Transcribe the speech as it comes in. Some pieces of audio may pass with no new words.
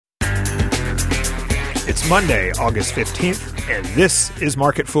It's Monday, August 15th, and this is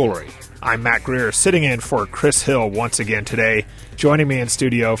Market Foolery. I'm Matt Greer, sitting in for Chris Hill once again today. Joining me in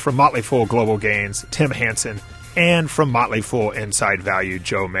studio from Motley Fool Global Gains, Tim Hansen, and from Motley Fool Inside Value,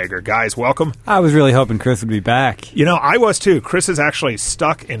 Joe Mager. Guys, welcome. I was really hoping Chris would be back. You know, I was too. Chris is actually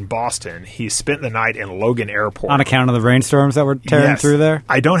stuck in Boston. He spent the night in Logan Airport. On account of the rainstorms that were tearing through there?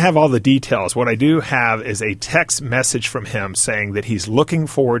 I don't have all the details. What I do have is a text message from him saying that he's looking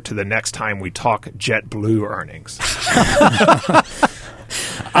forward to the next time we talk JetBlue earnings.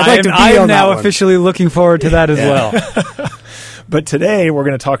 I am now officially looking forward to that as well. But today we're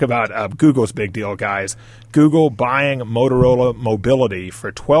going to talk about Google's big deal, guys. Google buying Motorola Mobility for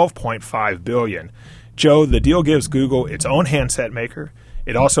 $12.5 billion. Joe, the deal gives Google its own handset maker.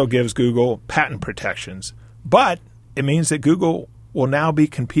 It also gives Google patent protections. But it means that Google will now be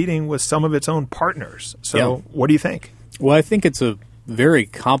competing with some of its own partners. So What do you think? Well, I think it's a very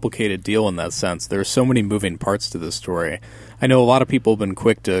complicated deal in that sense. There are so many moving parts to this story. I know a lot of people have been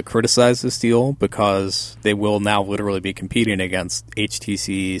quick to criticize this deal because they will now literally be competing against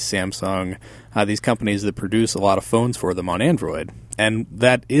HTC, Samsung, these companies that produce a lot of phones for them on Android. And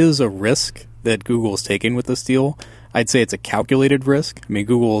that is a risk that Google is taking with this deal. I'd say it's a calculated risk. I mean,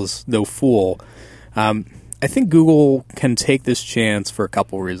 Google is no fool. I think Google can take this chance for a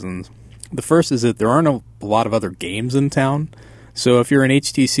couple reasons. The first is that there aren't a lot of other games in town. So if you're an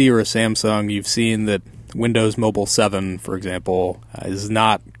HTC or a Samsung, you've seen that Windows Mobile 7, for example, is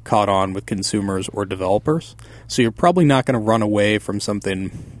not caught on with consumers or developers. So you're probably not going to run away from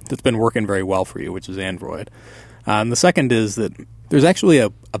something that's been working very well for you, which is Android. And the second is that there's actually a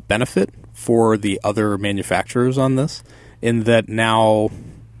benefit for the other manufacturers on this, in that now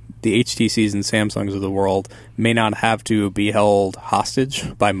the HTCs and Samsungs of the world may not have to be held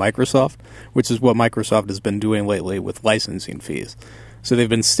hostage by Microsoft, which is what Microsoft has been doing lately with licensing fees. So they've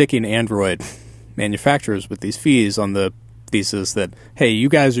been sticking Android manufacturers with these fees on the thesis that, hey, you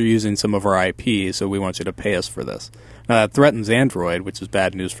guys are using some of our IP, so we want you to pay us for this. Now, that threatens Android, which is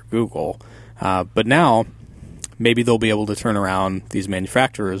bad news for Google. But now, maybe they'll be able to turn around these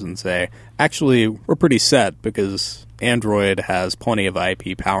manufacturers and say, actually, we're pretty set because Android has plenty of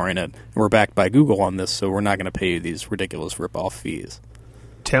IP powering it, and we're backed by Google on this, so we're not going to pay you these ridiculous rip-off fees.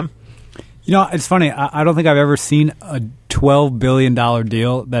 Tim? You know, it's funny. I don't think I've ever seen a $12 billion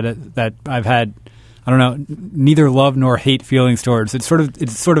deal that I've had, I don't know, neither love nor hate feelings towards. It sort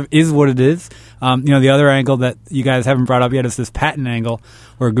of is what it is. The other angle that you guys haven't brought up yet is this patent angle,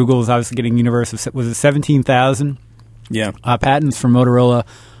 where Google is obviously getting universe of, was it 17,000 patents for Motorola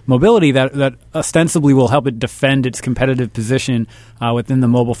Mobility that ostensibly will help it defend its competitive position within the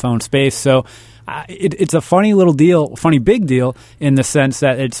mobile phone space. So it's a funny little deal, funny big deal, in the sense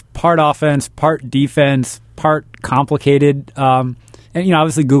that it's part offense, part defense, part complicated. And,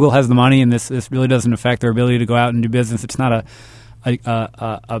 obviously Google has the money, and this really doesn't affect their ability to go out and do business. It's not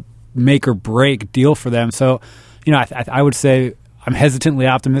a make or break deal for them. So, I would say I'm hesitantly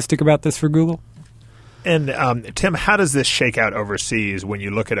optimistic about this for Google. And Tim, how does this shake out overseas when you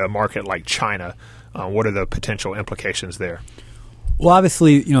look at a market like China? What are the potential implications there? Well,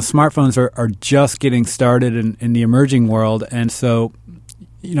 obviously, smartphones are just getting started in the emerging world, and so,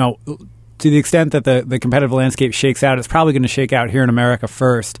 to the extent that the competitive landscape shakes out, it's probably going to shake out here in America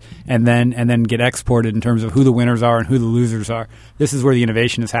first, and then get exported in terms of who the winners are and who the losers are. This is where the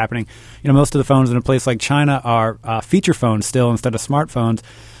innovation is happening. Most of the phones in a place like China are feature phones still instead of smartphones.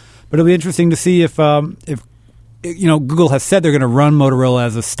 But it'll be interesting to see if Google has said they're going to run Motorola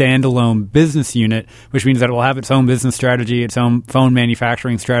as a standalone business unit, which means that it will have its own business strategy, its own phone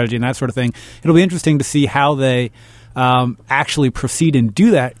manufacturing strategy, and that sort of thing. It'll be interesting to see how they actually proceed and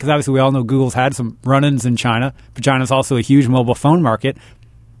do that, because obviously we all know Google's had some run-ins in China, but China's also a huge mobile phone market.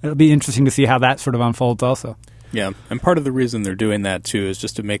 It'll be interesting to see how that sort of unfolds also. Yeah, and part of the reason they're doing that, too, is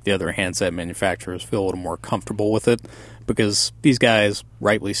just to make the other handset manufacturers feel a little more comfortable with it, because these guys,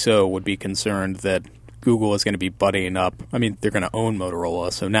 rightly so, would be concerned that Google is going to be buddying up. I mean, they're going to own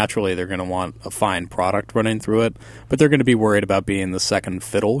Motorola, so naturally they're going to want a fine product running through it, but they're going to be worried about being the second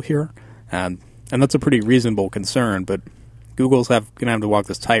fiddle here, and that's a pretty reasonable concern, but Google's going to have to walk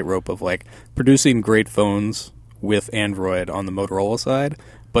this tightrope of, producing great phones with Android on the Motorola side,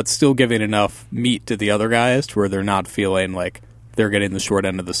 but still giving enough meat to the other guys to where they're not feeling like they're getting the short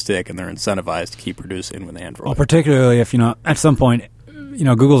end of the stick and they're incentivized to keep producing with Android. Well, particularly if, at some point,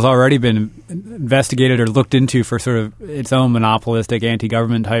 Google's already been investigated or looked into for sort of its own monopolistic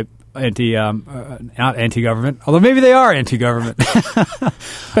anti-government type, not anti-government, although maybe they are anti-government.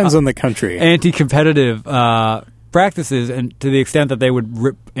 Depends on the country. Anti-competitive practices, and to the extent that they would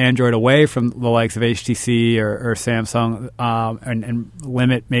rip Android away from the likes of HTC or Samsung and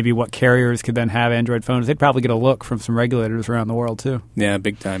limit maybe what carriers could then have Android phones, they'd probably get a look from some regulators around the world too. Yeah,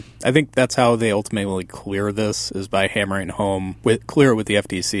 big time. I think that's how they ultimately clear this, is by hammering home, clear it with the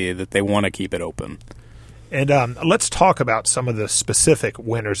FTC that they want to keep it open. And let's talk about some of the specific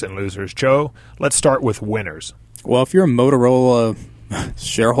winners and losers. Joe, let's start with winners. Well, if you're a Motorola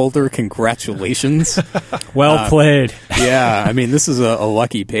shareholder, congratulations. Well played. Yeah, I mean, this is a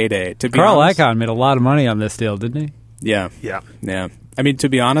lucky payday. To be Carl honest, Icahn made a lot of money on this deal, didn't he? Yeah. I mean, to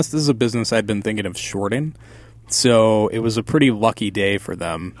be honest, this is a business I'd been thinking of shorting, so it was a pretty lucky day for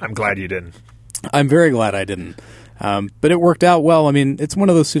them. I'm glad you didn't. I'm very glad I didn't. But it worked out well. I mean, it's one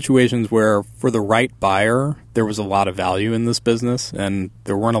of those situations where for the right buyer, there was a lot of value in this business, and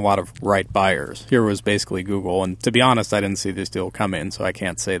there weren't a lot of right buyers. Here was basically Google, and to be honest, I didn't see this deal coming, so I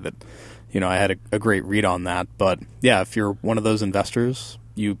can't say that, I had a great read on that. But yeah, if you're one of those investors,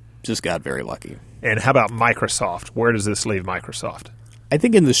 you just got very lucky. And how about Microsoft? Where does this leave Microsoft? I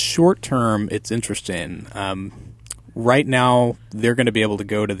think in the short term, it's interesting. Right now, they're going to be able to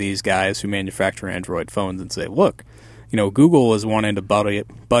go to these guys who manufacture Android phones and say, look, Google is wanting to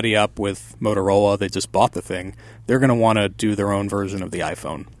buddy up with Motorola. They just bought the thing. They're going to want to do their own version of the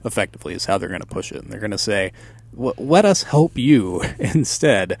iPhone, effectively, is how they're going to push it. And they're going to say, let us help you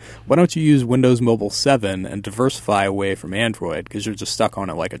instead. Why don't you use Windows Mobile 7 and diversify away from Android, because you're just stuck on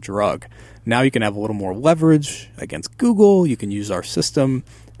it like a drug. Now you can have a little more leverage against Google. You can use our system.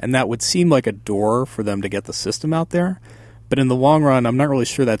 And that would seem like a door for them to get the system out there. But in the long run, I'm not really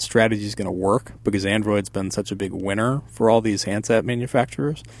sure that strategy is going to work, because Android's been such a big winner for all these handset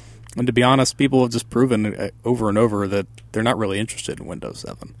manufacturers. And to be honest, people have just proven over and over that they're not really interested in Windows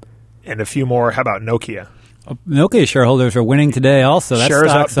 7. And a few more. How about Nokia? Nokia shareholders are winning today also. That Shares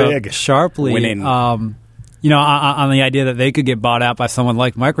stock's up big. Sharply. Winning. On the idea that they could get bought out by someone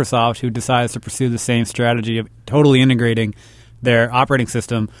like Microsoft, who decides to pursue the same strategy of totally integrating their operating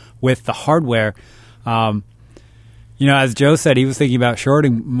system with the hardware. As Joe said, he was thinking about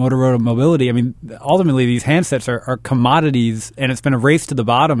shorting Motorola Mobility. I mean, ultimately, these handsets are commodities, and it's been a race to the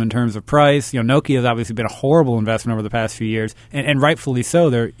bottom in terms of price. Nokia has obviously been a horrible investment over the past few years, and rightfully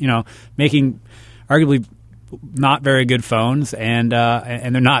so. They're, making arguably not very good phones, and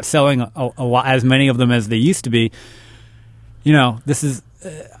they're not selling a lot, as many of them as they used to be. This is...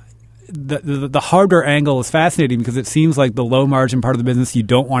 The hardware angle is fascinating, because it seems like the low margin part of the business you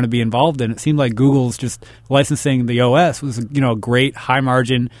don't want to be involved in. It seemed like Google's just licensing the OS was a great high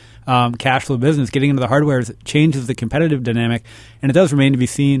margin cash flow business. Getting into the hardware changes the competitive dynamic, and it does remain to be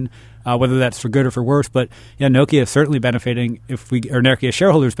seen whether that's for good or for worse. But yeah, Nokia is certainly benefiting Nokia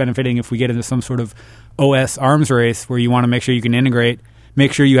shareholders benefiting if we get into some sort of OS arms race where you want to make sure you can integrate,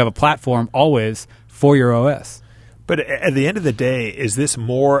 make sure you have a platform always for your OS. But at the end of the day, is this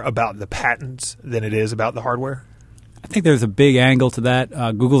more about the patents than it is about the hardware? I think there's a big angle to that.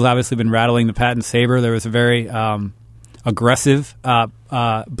 Google's obviously been rattling the patent saber. There was a very aggressive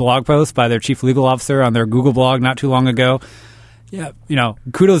blog post by their chief legal officer on their Google blog not too long ago. Yeah,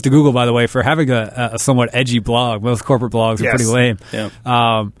 kudos to Google, by the way, for having a somewhat edgy blog. Most corporate blogs are pretty lame.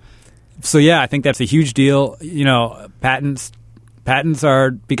 Yeah. So I think that's a huge deal. Patents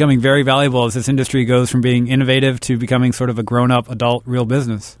are becoming very valuable as this industry goes from being innovative to becoming sort of a grown-up adult real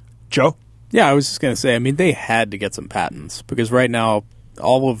business. Joe? Yeah, I was just going to say, I mean, they had to get some patents, because right now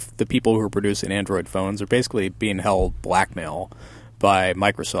all of the people who are producing Android phones are basically being held blackmail by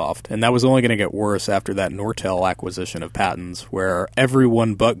Microsoft. And that was only going to get worse after that Nortel acquisition of patents, where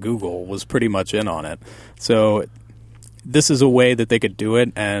everyone but Google was pretty much in on it. So this is a way that they could do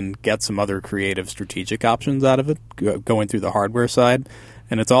it and get some other creative strategic options out of it, going through the hardware side.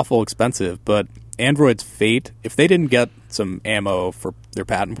 And it's awful expensive, but Android's fate, if they didn't get some ammo for their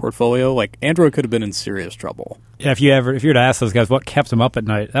patent portfolio, like, Android could have been in serious trouble. Yeah, if you were to ask those guys what kept them up at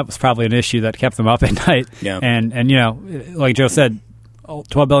night, that was probably an issue that kept them up at night. Yeah. And like Joe said,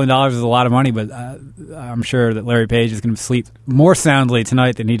 $12 billion is a lot of money, but I'm sure that Larry Page is going to sleep more soundly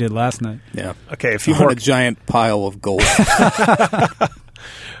tonight than he did last night. Yeah. Okay, a giant pile of gold.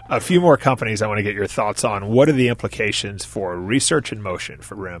 A few more companies I want to get your thoughts on. What are the implications for Research in Motion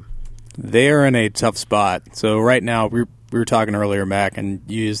for RIM? They're in a tough spot. So right now, we were talking earlier, Mac, and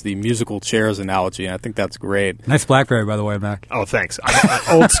you used the musical chairs analogy, and I think that's great. Nice BlackBerry, by the way, Mac. Oh, thanks.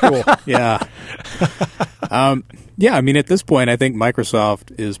 I'm old school. Yeah. Yeah, I mean, at this point, I think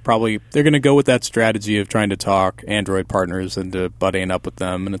Microsoft is they're going to go with that strategy of trying to talk Android partners into buddying up with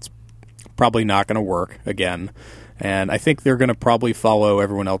them, and it's probably not going to work again. And I think they're going to probably follow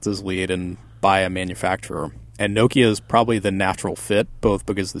everyone else's lead and buy a manufacturer. And Nokia is probably the natural fit, both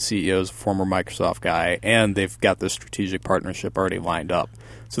because the CEO is a former Microsoft guy and they've got this strategic partnership already lined up.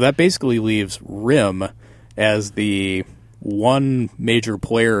 So that basically leaves RIM as the one major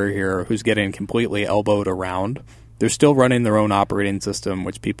player here who's getting completely elbowed around. They're still running their own operating system,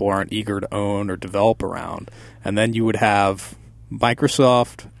 which people aren't eager to own or develop around. And then you would have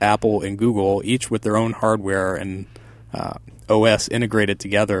Microsoft, Apple, and Google, each with their own hardware and OS integrated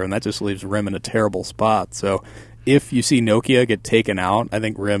together, and that just leaves RIM in a terrible spot. So if you see Nokia get taken out, I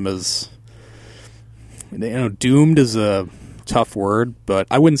think RIM is, doomed is a tough word, but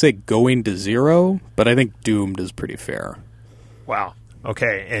I wouldn't say going to zero, but I think doomed is pretty fair. Wow.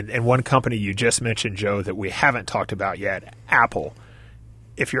 Okay, and one company you just mentioned, Joe, that we haven't talked about yet, Apple.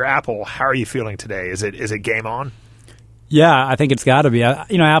 If you're Apple, how are you feeling today? Is it game on? Yeah, I think it's got to be.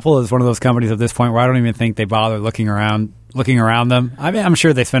 Apple is one of those companies at this point where I don't even think they bother looking around them. I mean, I'm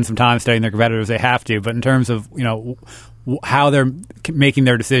sure they spend some time studying their competitors. They have to, but in terms of how they're making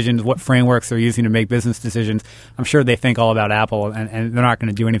their decisions, what frameworks they're using to make business decisions, I'm sure they think all about Apple, and they're not going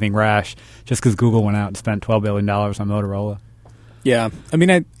to do anything rash just because Google went out and spent $12 billion on Motorola. Yeah, I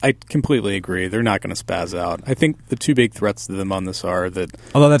mean, I completely agree. They're not going to spaz out. I think the two big threats to them on this are that...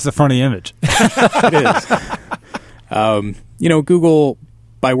 Although that's a funny image. It is. Google,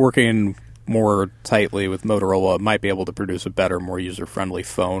 by working more tightly with Motorola, might be able to produce a better, more user-friendly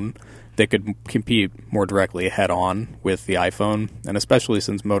phone that could compete more directly head-on with the iPhone, and especially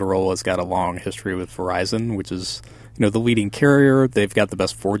since Motorola's got a long history with Verizon, which is the leading carrier. They've got the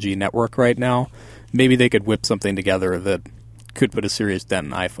best 4G network right now. Maybe they could whip something together that could put a serious dent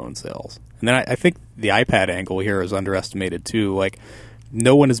in iPhone sales. And then I think the iPad angle here is underestimated too. Like,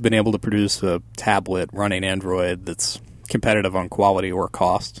 no one has been able to produce a tablet running Android that's competitive on quality or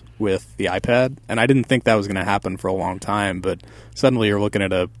cost with the iPad. And I didn't think that was going to happen for a long time, but suddenly you're looking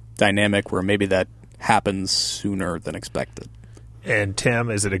at a dynamic where maybe that happens sooner than expected. And Tim,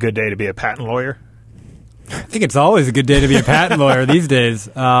 is it a good day to be a patent lawyer? I think it's always a good day to be a patent lawyer these days.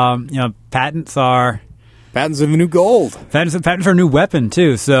 Patents are... Patents are the new gold. Patents are a new weapon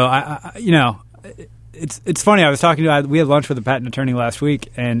too. So it's funny. I was talking to we had lunch with a patent attorney last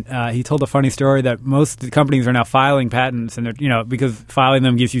week, and he told a funny story that most companies are now filing patents, and they're because filing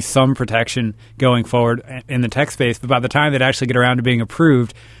them gives you some protection going forward in the tech space. But by the time they actually get around to being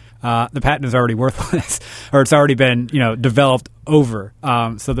approved, the patent is already worthless, or it's already been developed over.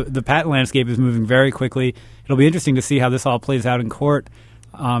 So the patent landscape is moving very quickly. It'll be interesting to see how this all plays out in court.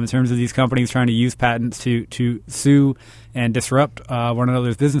 In terms of these companies trying to use patents to sue and disrupt one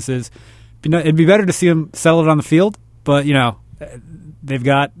another's businesses. It'd be better to see them settle it on the field, but they've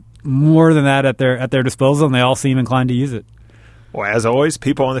got more than that at their disposal, and they all seem inclined to use it. Well, as always,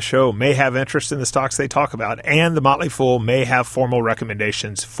 people on the show may have interest in the stocks they talk about, and the Motley Fool may have formal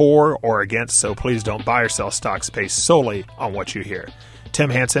recommendations for or against, so please don't buy or sell stocks based solely on what you hear. Tim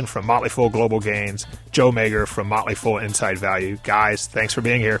Hansen from Motley Fool Global Gains, Joe Mager from Motley Fool Inside Value. Guys, thanks for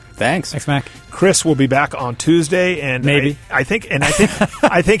being here. Thanks, Mac. Chris will be back on Tuesday, and maybe I think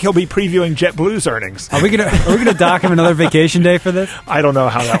he'll be previewing JetBlue's earnings. Are we gonna dock him another vacation day for this? I don't know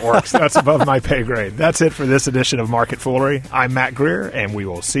how that works. That's above my pay grade. That's it for this edition of Market Foolery. I'm Matt Greer, and we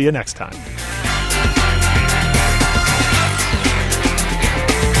will see you next time.